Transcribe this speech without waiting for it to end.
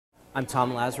I'm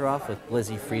Tom Lazaroff with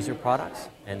Blizzie Freezer Products,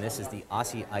 and this is the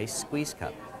Aussie Ice Squeeze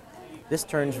Cup. This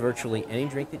turns virtually any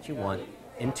drink that you want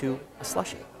into a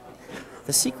slushie.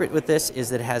 The secret with this is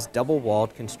that it has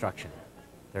double-walled construction.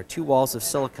 There are two walls of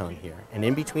silicone here, and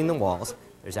in between the walls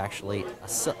there's actually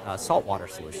a saltwater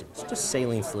solution. It's just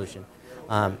saline solution,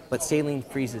 but saline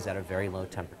freezes at a very low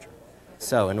temperature.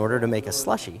 So in order to make a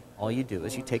slushie, all you do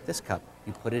is you take this cup,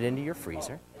 you put it into your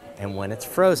freezer, and when it's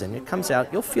frozen, it comes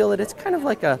out, you'll feel that it's kind of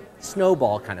like a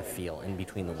snowball kind of feel in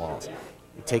between the walls.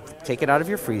 You take it out of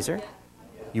your freezer,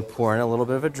 you pour in a little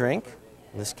bit of a drink.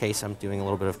 In this case, I'm doing a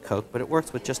little bit of Coke, but it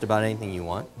works with just about anything you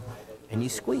want, and you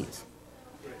squeeze.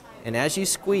 And as you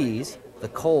squeeze, the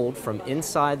cold from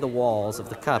inside the walls of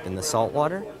the cup in the salt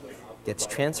water gets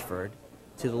transferred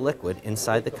to the liquid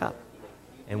inside the cup.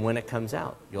 And when it comes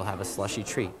out, you'll have a slushy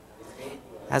treat.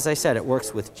 As I said, it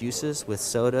works with juices, with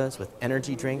sodas, with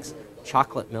energy drinks,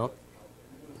 chocolate milk.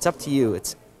 It's up to you.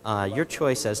 It's your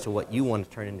choice as to what you want to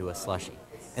turn into a slushie.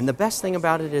 And the best thing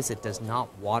about it is it does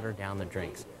not water down the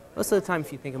drinks. Most of the time,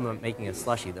 if you think about making a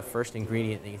slushie, the first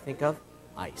ingredient that you think of,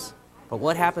 ice. But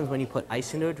what happens when you put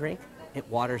ice into a drink? It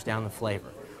waters down the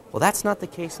flavor. Well, that's not the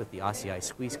case with the Aussie Ice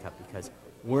Squeeze Cup because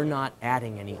we're not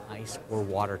adding any ice or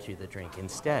water to the drink.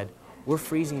 Instead, we're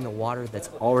freezing the water that's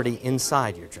already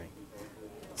inside your drink.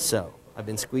 So, I've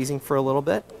been squeezing for a little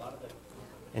bit,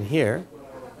 and here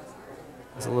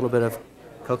is a little bit of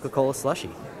Coca-Cola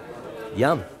slushie.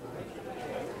 Yum!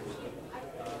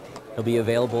 It'll be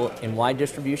available in wide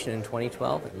distribution in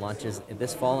 2012. It launches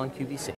this fall on QVC.